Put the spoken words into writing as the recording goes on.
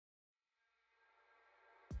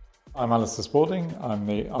I'm Alistair Spalding. I'm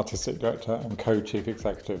the Artistic Director and Co-Chief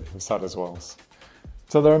Executive of SADLER'S.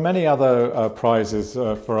 So there are many other prizes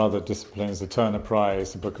for other disciplines. The Turner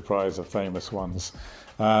Prize, the Booker Prize are famous ones.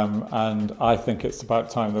 And I think it's about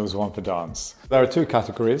time there was one for dance. There are two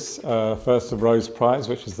categories. First, the Rose Prize,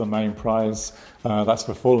 which is the main prize. That's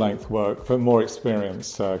for full-length work for more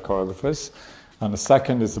experienced choreographers. And the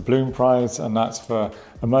second is the Bloom Prize, and that's for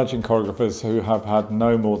emerging choreographers who have had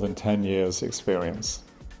no more than 10 years experience.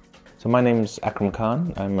 So my name's Akram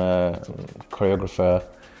Khan. I'm a choreographer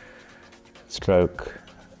stroke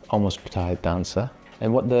almost retired dancer.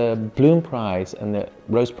 And what the Bloom Prize and the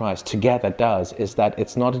Rose Prize together does is that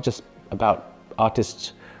it's not just about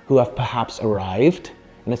artists who have perhaps arrived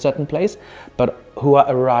in a certain place, but who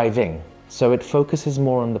are arriving. So it focuses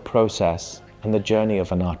more on the process and the journey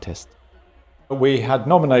of an artist. We had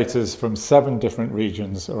nominators from 7 different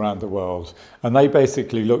regions around the world, and they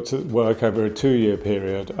basically looked at work over a 2-year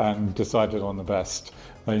period and decided on the best.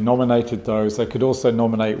 They nominated those. They could also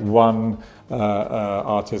nominate one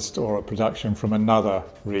artist or a production from another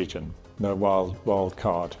region, the wild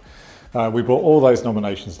card. We brought all those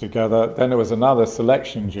nominations together. Then there was another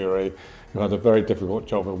selection jury who had a very difficult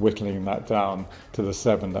job of whittling that down to the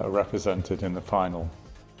 7 that are represented in the final.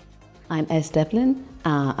 I'm Es Devlin.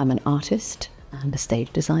 I'm an artist and a stage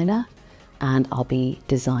designer, and I'll be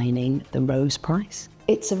designing the Rose Prize.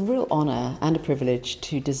 It's a real honour and a privilege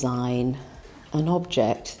to design an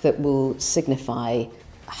object that will signify,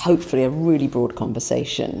 hopefully, a really broad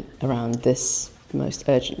conversation around this most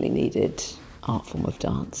urgently needed art form of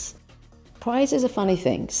dance. Prizes are funny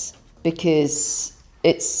things because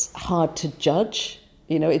it's hard to judge.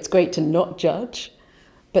 You know, it's great to not judge.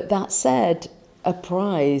 But that said, a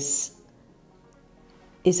prize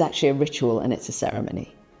is actually a ritual and it's a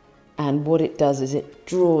ceremony. And what it does is it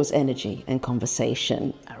draws energy and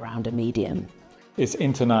conversation around a medium. It's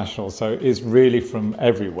international, so it is really from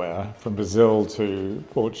everywhere, from Brazil to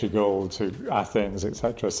Portugal to Athens,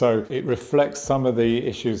 etc. So it reflects some of the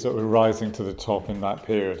issues that were rising to the top in that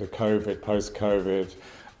period, the COVID, post-COVID,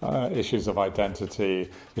 issues of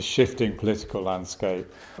identity, the shifting political landscape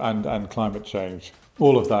and climate change.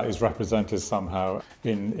 All of that is represented somehow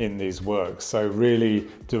in these works. So really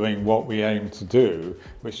doing what we aim to do,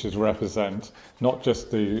 which is represent not just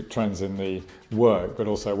the trends in the work, but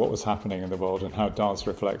also what was happening in the world and how dance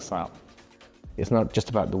reflects that. It's not just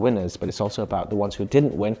about the winners, but it's also about the ones who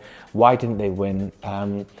didn't win. Why didn't they win?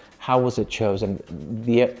 How was it chosen?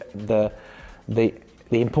 The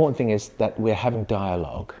important thing is that we're having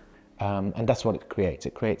dialogue, and that's what it creates.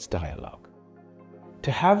 It creates dialogue. To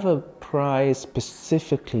have a prize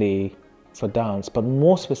specifically for dance, but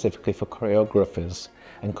more specifically for choreographers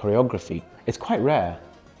and choreography, it's quite rare.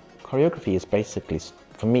 Choreography is basically,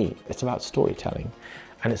 for me, it's about storytelling.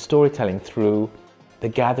 And it's storytelling through the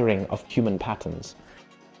gathering of human patterns.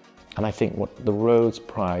 And I think what the Rose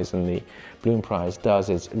Prize and the Bloom Prize does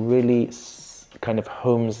is it really kind of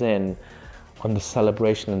homes in on the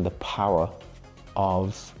celebration and the power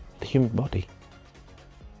of the human body.